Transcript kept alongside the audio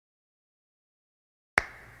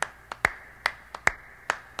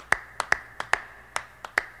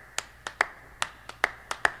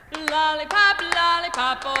lollipop,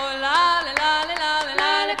 lollipop, oh lolly, lolly, lolly,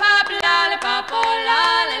 lollipop, lollipop, oh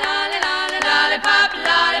lolly, lolly, lolly, lollipop,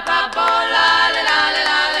 lollipop, oh lolly, lolly,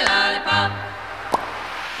 lolly, lollipop.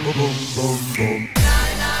 Boom, boom, boom, boom.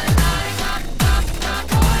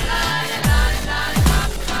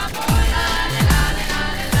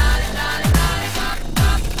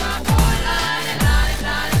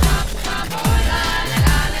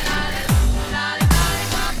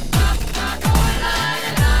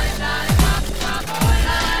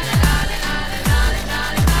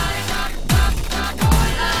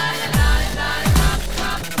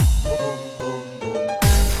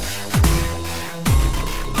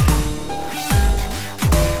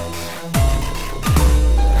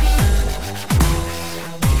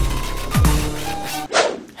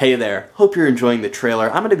 Hey there, hope you're enjoying the trailer.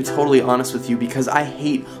 I'm going to be totally honest with you because I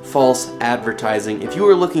hate false advertising. If you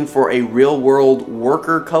are looking for a real-world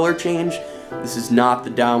worker color change, this is not the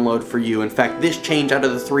download for you. In fact, this change out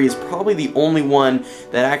of the three is probably the only one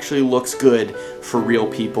that actually looks good for real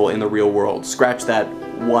people in the real world. Scratch that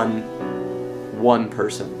one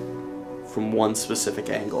person from one specific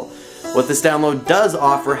angle. What this download does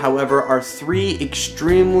offer, however, are three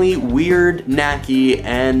extremely weird, knacky,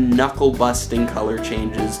 and knuckle-busting color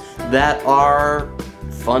changes that are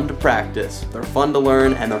fun to practice. They're fun to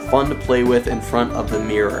learn, and they're fun to play with in front of the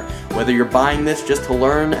mirror. Whether you're buying this just to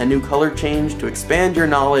learn a new color change, to expand your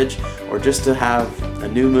knowledge, or just to have a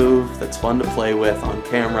new move that's fun to play with on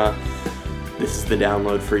camera, this is the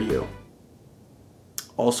download for you.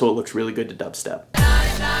 Also, it looks really good to dubstep.